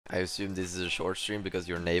I assume this is a short stream because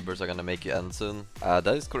your neighbors are gonna make you end soon. That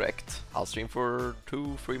is correct. I'll stream for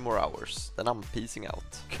 2-3 more hours. Then I'm peacing out.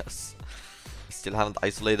 Cause I still haven't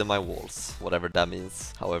isolated my walls. Whatever that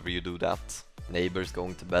means. However you do that. Neighbors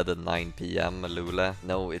going to bed at 9 PM, Lule.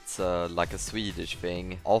 No, it's like a Swedish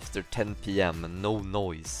thing. After 10 PM, no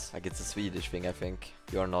noise. Like it's a Swedish thing, I think.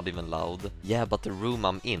 You are not even loud. Yeah, but the room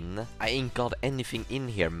I'm in, I ain't got anything in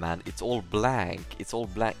here, man. It's all blank. It's all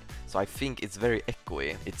blank. So I think it's very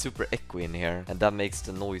echoey. It's super echoey in here. And that makes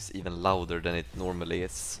the noise even louder than it normally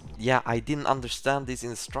is. Yeah, I didn't understand these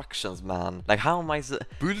instructions, man. Like, how am I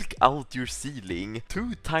bulk out your ceiling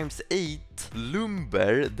 2 times 8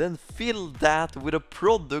 lumber, then fill that with a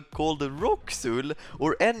product called Rocksul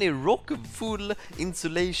or any rock full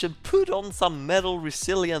insulation, put on some metal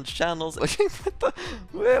resilient channels.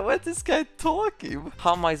 What is this guy talking?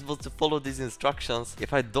 How am I supposed to follow these instructions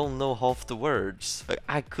if I don't know half the words? Like,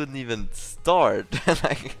 I couldn't even start.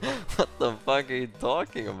 Like, what the fuck are you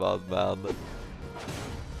talking about, man?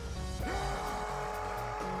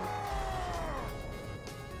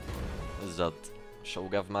 Is that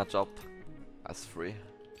Shogav matchup? That's free.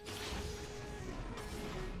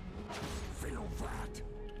 Feel that.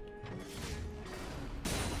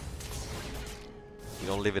 You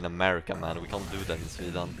don't live in America, man. We can't do that in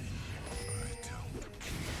Sweden.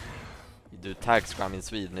 You do tag scrum in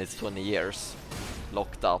Sweden, it's 20 years.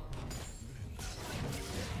 Locked up.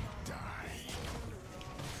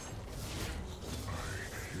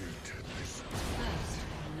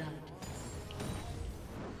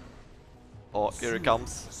 Oh, here it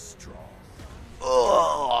comes.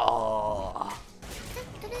 Oh.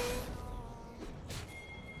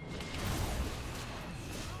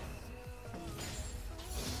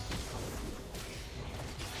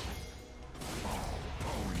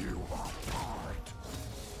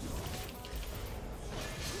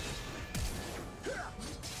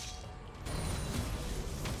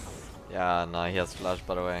 Yeah, nah, he has flash,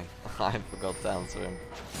 by the way. I forgot to answer him.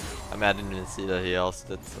 I mean, I didn't even see that he asked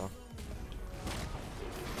it, so.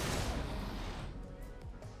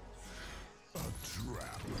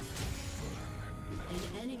 An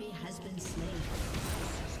enemy has been slain.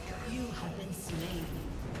 You have been slain.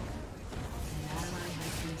 An ally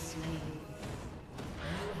has been slain.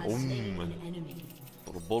 You have slain an enemy.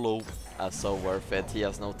 Bolo. That's so worth it. He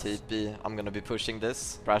has no TP. I'm gonna be pushing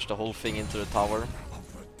this. Crash the whole thing into the tower.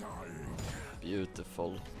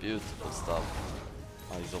 Beautiful. Beautiful stuff.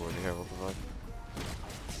 Oh, he's already here. What the fuck?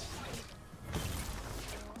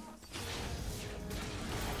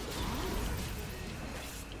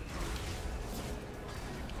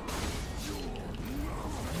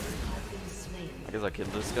 I guess I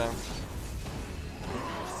killed this guy.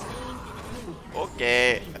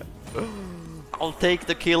 Okay. I'll take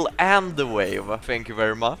the kill and the wave. Thank you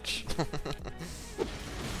very much. An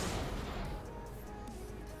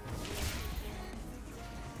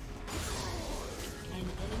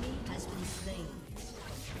enemy has been slain.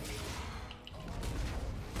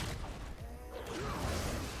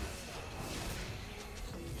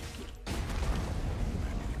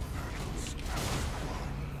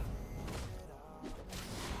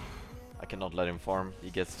 I cannot let him farm. He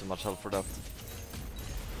gets too much health for that.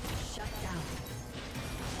 Shut down.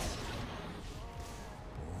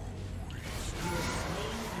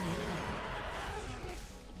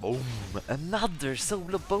 Boom! Another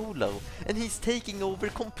solo bolo! And he's taking over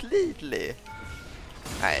completely!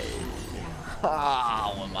 Hey!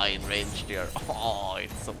 How am I in range here? Oh,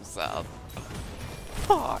 it's so sad.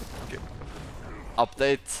 Fuck!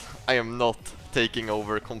 Update, I am not taking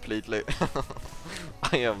over completely.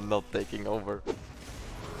 I am not taking over.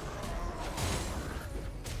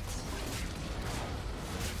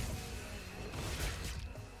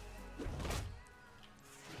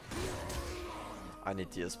 I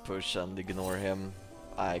need to just push and ignore him.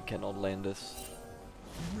 I cannot lane this.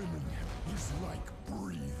 Winning is like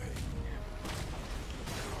breathing.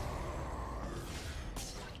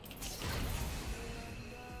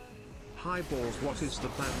 Hi balls, what is the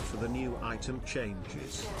plan for the new item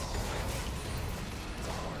changes?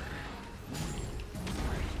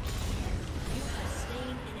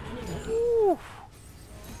 Ooh.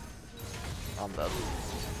 I'm dead.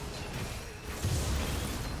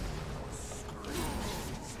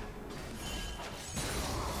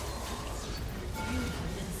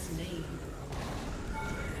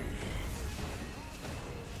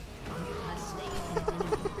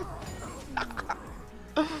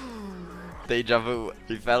 Deja vu.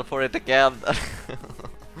 He fell for it again.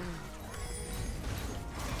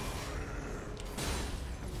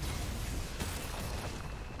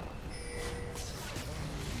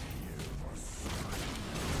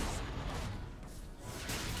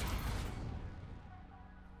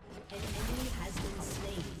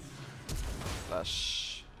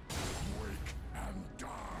 flash. Wake and die.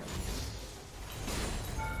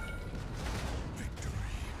 Victory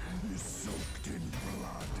is soaked in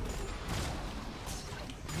blood.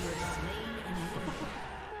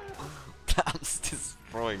 Damn's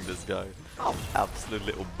destroying this guy. I'm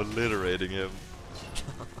absolutely obliterating him.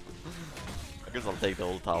 I guess I'll take the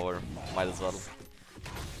whole tower. Might as well.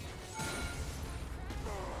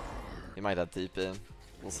 He might have TP.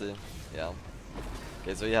 We'll see. Yeah.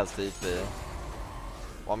 Okay, so he has TP.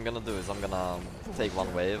 What I'm gonna do is I'm gonna take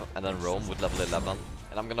one wave and then roam with level 11.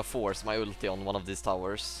 And I'm gonna force my ulti on one of these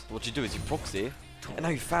towers. What you do is you proxy, and now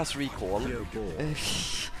you fast recall. You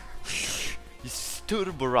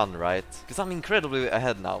turbo run, right? Because I'm incredibly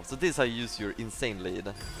ahead now. So this is how you use your insane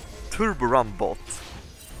lead. Turbo run bot.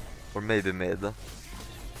 Or maybe mid.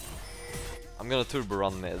 I'm gonna turbo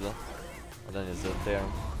run mid. And then you sit there.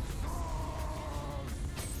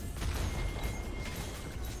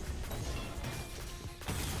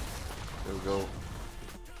 Here we go.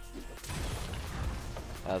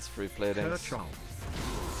 That's free plating.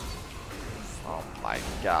 Oh my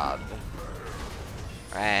god.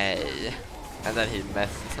 Hey. And then he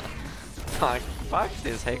messed. Fuck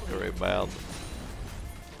this hickory, man.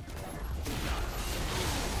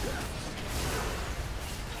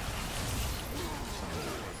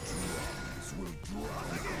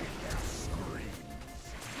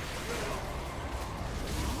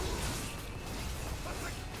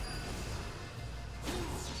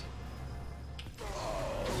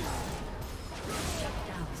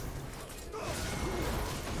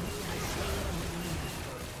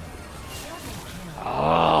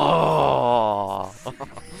 Oh,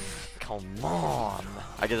 come on!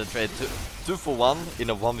 I get a trade 2 for 1 in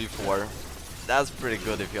a 1v4. That's pretty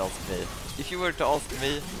good if you ask me. If you were to ask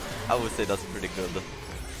me, I would say that's pretty good.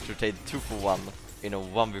 To trade 2 for 1 in a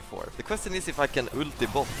 1v4. The question is if I can ulti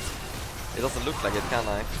bot. It doesn't look like it, can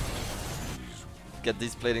I? Get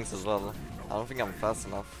these platings as well. I don't think I'm fast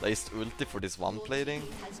enough. I used ulti for this one plating.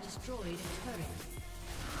 Has destroyed a turret.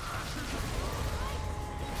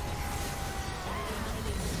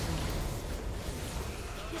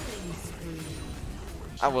 Killing spree.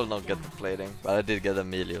 I will not get the plating, but I did get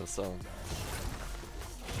Emilio, so...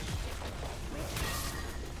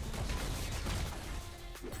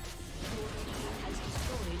 Has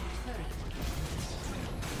destroyed a turret.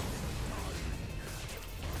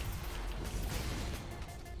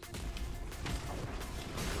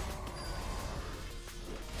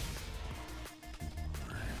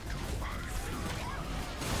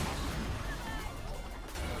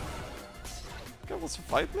 Guy wants to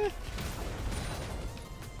fight me?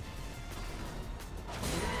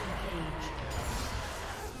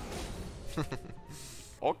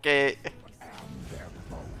 Okay.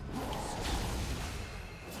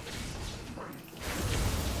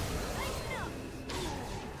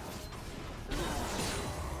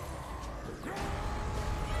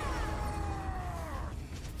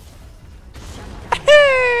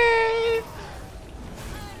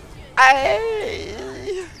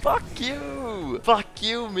 Hey! Fuck you! Fuck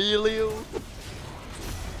you, Emilio!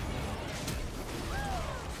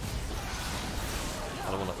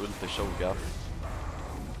 I don't wanna ulti Shogun.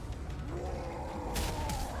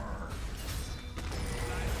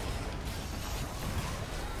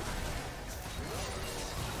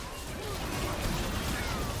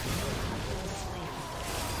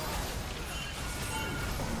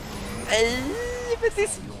 Hey, but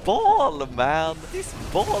this ball, man! This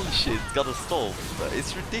ball shit gotta stop.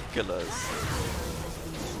 It's ridiculous.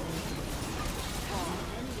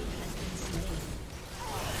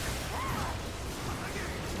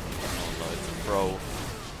 Oh no, it's a pro.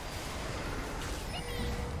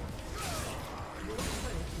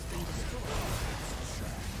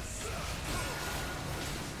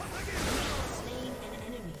 Slain an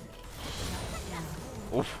enemy.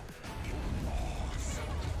 Oof.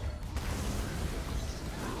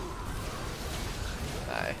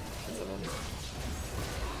 Nej, inte den.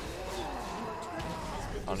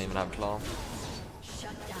 I don't even have claw.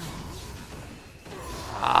 Shut down.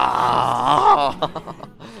 Ah!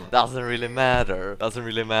 Doesn't really matter. Doesn't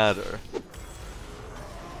really matter.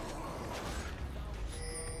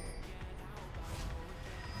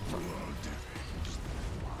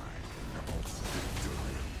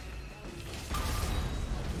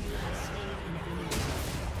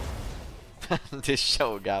 This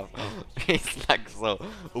Shogun, he's like so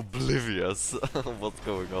oblivious of what's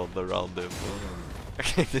going on around him.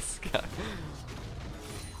 This guy.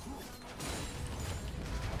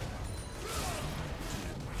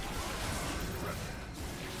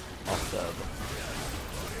 I'm dead.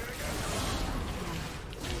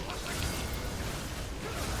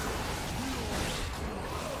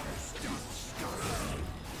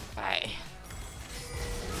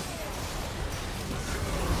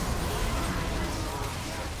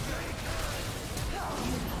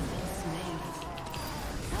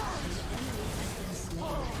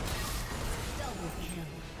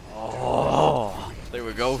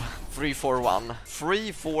 3-4-1.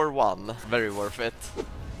 3-4-1. Very worth it.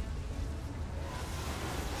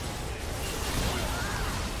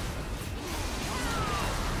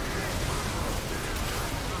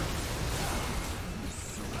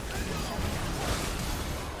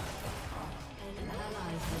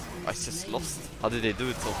 I just lost. How did they do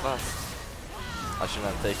it so fast? I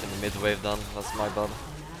shouldn't have taken the mid wave then. That's my bad.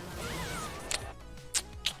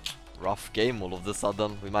 Rough game all of a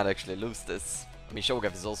sudden. We might actually lose this. I mean,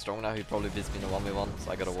 Shogun is so strong now, he probably beats me in a 1v1,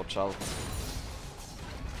 so I gotta watch out.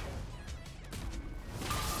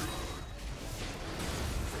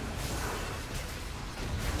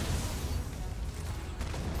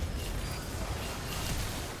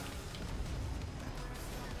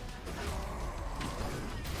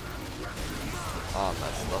 Ah,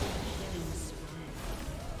 messed up.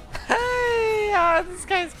 Hey! This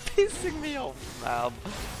guy's pissing me off, man.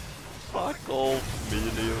 Fuck off,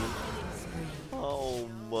 medium. Oh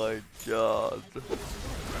my god.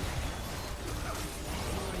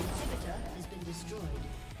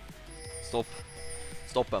 Stop.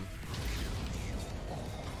 Stop him.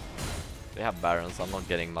 They have Barons, I'm not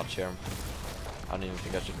getting much here. I don't even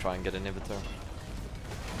think I should try and get an inhibitor.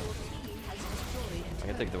 I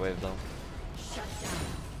can take the wave though.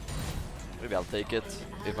 Maybe I'll take it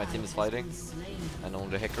if my team is fighting and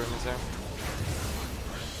only Hecarim is here.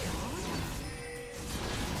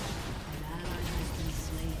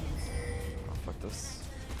 Oh, fuck this.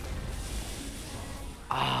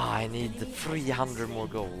 Ah, I need 300 more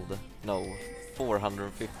gold. No,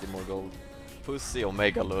 450 more gold. Pussy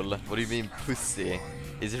Omega lol. What do you mean pussy?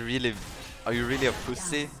 Is it really... Are you really a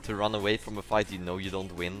pussy to run away from a fight you know you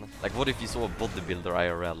don't win? Like, what if you saw a bodybuilder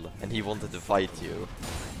IRL and he wanted to fight you?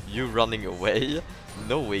 You running away,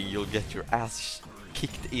 knowing you'll get your ass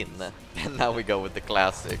kicked in. And now we go with the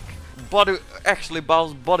classic. Actually,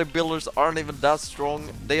 bodybuilders aren't even that strong.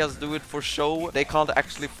 They just do it for show. They can't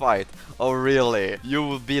actually fight. Oh really? You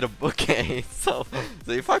will beat a okay. So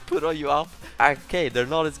if I put you up, okay, they're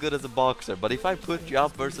not as good as a boxer. But if I put you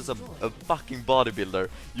up versus a fucking bodybuilder,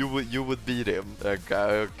 you would beat him.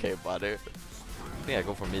 Okay, buddy. I think I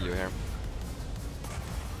go for Emilio here.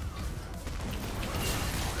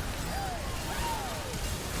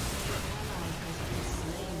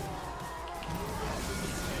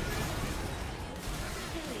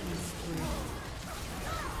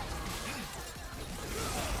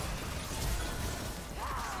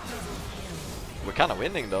 We're kind of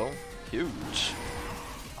winning though. Huge.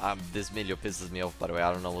 This Milio pisses me off, by the way.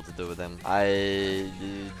 I don't know what to do with him.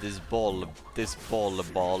 This ball.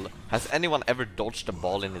 Has anyone ever dodged a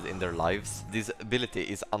ball in their lives? This ability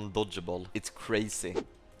is undodgeable. It's crazy.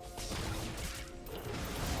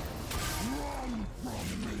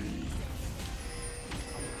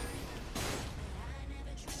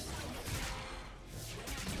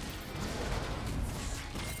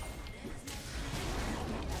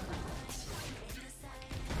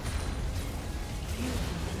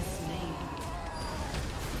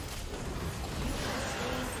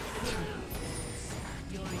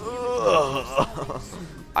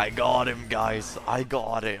 I got him, guys. I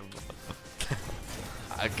got him.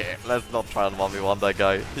 Okay, let's not try and 1v1 that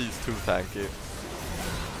guy. He's too tanky.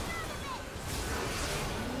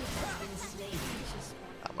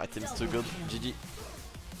 My team's too good. GG.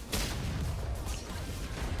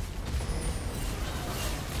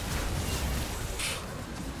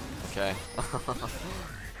 Okay.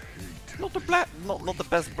 not the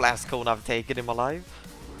best blast cone I've taken in my life.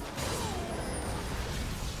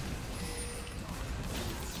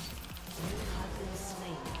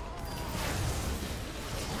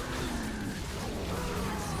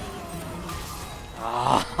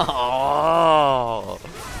 Oh,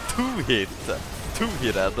 two-hit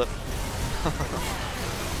Ed.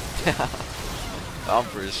 Yeah, I'm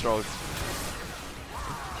pretty strong.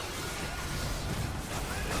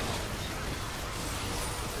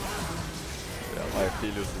 Yeah, my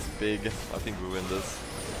Aphelios is big. I think we win this.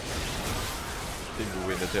 I think we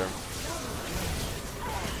win it here.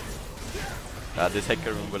 Yeah, this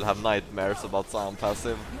Hecarim will have nightmares about sound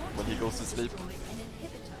passive when he goes to sleep.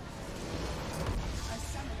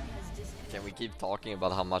 Can we keep talking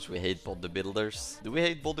about how much we hate bodybuilders? Do we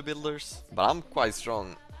hate bodybuilders? But I'm quite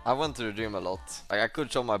strong. I went to the gym a lot. Like, I could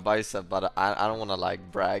show my bicep, but I don't wanna like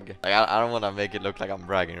brag. Like, I don't wanna make it look like I'm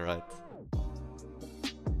bragging, right?